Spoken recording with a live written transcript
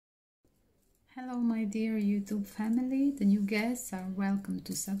Hello my dear YouTube family, the new guests are welcome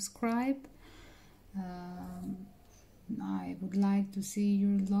to subscribe. I would like to see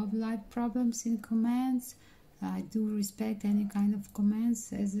your love life problems in comments. I do respect any kind of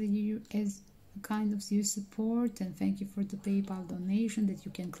comments as kind of your support, and thank you for the PayPal donation that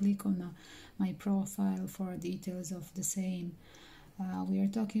you can click on my profile for details of the same. We are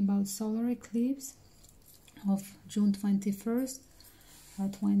talking about solar eclipse of June 21st,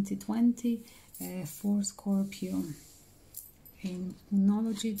 2020 for Scorpio. In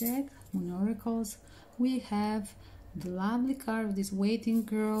Moonology deck, Moon Oracles, we have the lovely card of this waiting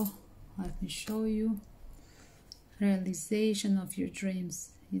girl. Let me show you. Realization of your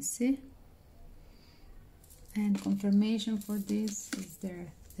dreams, you see? And confirmation for this is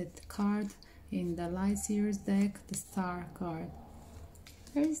there, that card in the Light Series deck, the Star card.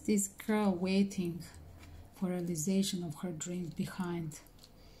 There is this girl waiting for realization of her dreams behind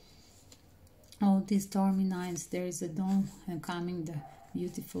all these stormy nights. There is a dawn and coming the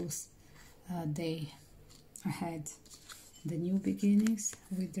beautiful day ahead, the new beginnings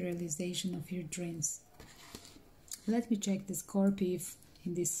with the realization of your dreams. Let me check the Scorpio if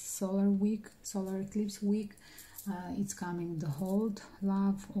in this solar eclipse week it's coming the hold,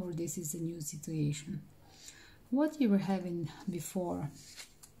 love, or this is a new situation. What you were having before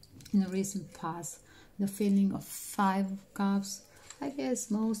in a recent past, the feeling of 5 of Cups. I guess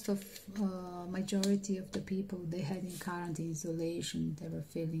most of majority of the people they had in quarantine isolation, they were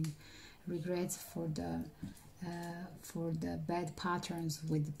feeling regrets for the bad patterns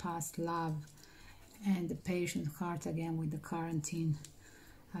with the past love, and the patient heart again with the quarantine.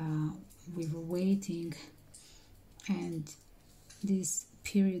 We were waiting, and this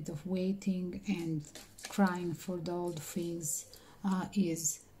period of waiting and crying for the old things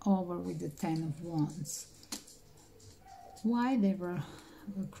is over with the 10 of Wands. Why they were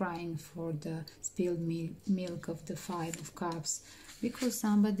crying for the spilled milk of the 5 of Cups? Because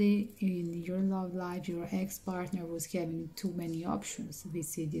somebody in your love life, your ex-partner, was having too many options. We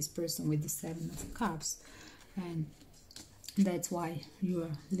see this person with the 7 of Cups, and that's why you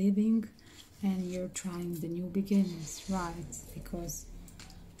are living and you're trying the new beginnings, right? Because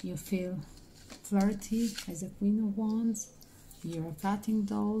you feel flirty as a Queen of Wands. You're cutting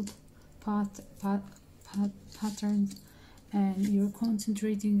the old patterns, and you're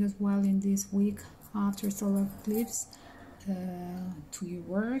concentrating as well in this week after solar eclipse to your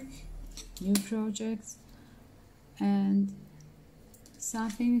work, new projects, and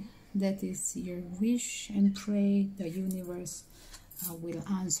something that is your wish and pray. The universe will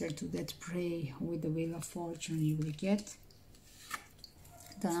answer to that prayer with the Wheel of Fortune. You will get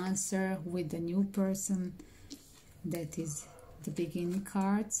the answer with the new person. That is the beginning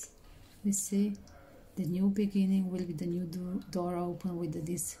cards. We see the new beginning will be the new door open with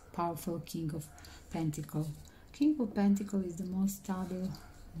this powerful King of Pentacles. King of Pentacles is the most stable,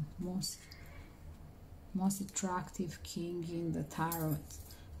 most attractive king in the tarot.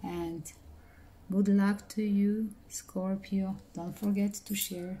 And good luck to you, Scorpio. Don't forget to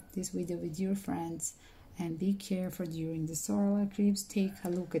share this video with your friends, and be careful during the solar eclipse. Take a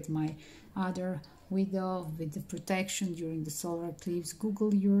look at my other video with the protection during the solar eclipse.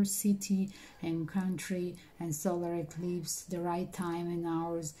 Google your city and country and solar eclipse, the right time and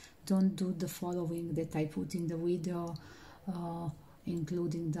hours. Don't do the following that I put in the video,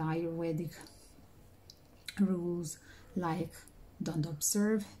 including the Ayurvedic rules, like don't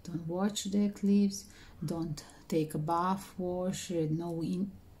observe, don't watch the eclipse, don't take a bath, wash, no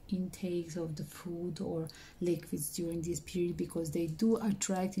intakes of the food or liquids during this period, because they do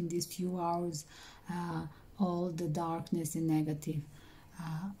attract in these few hours all the darkness and negative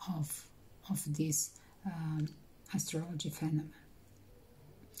of this astrology phenomenon.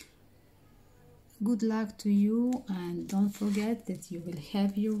 Good luck to you, and don't forget that you will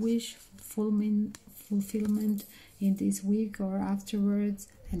have your wish fulfillment in this week or afterwards,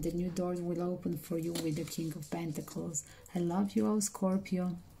 and the new doors will open for you with the King of Pentacles. I love you all,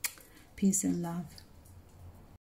 Scorpio. Peace and love.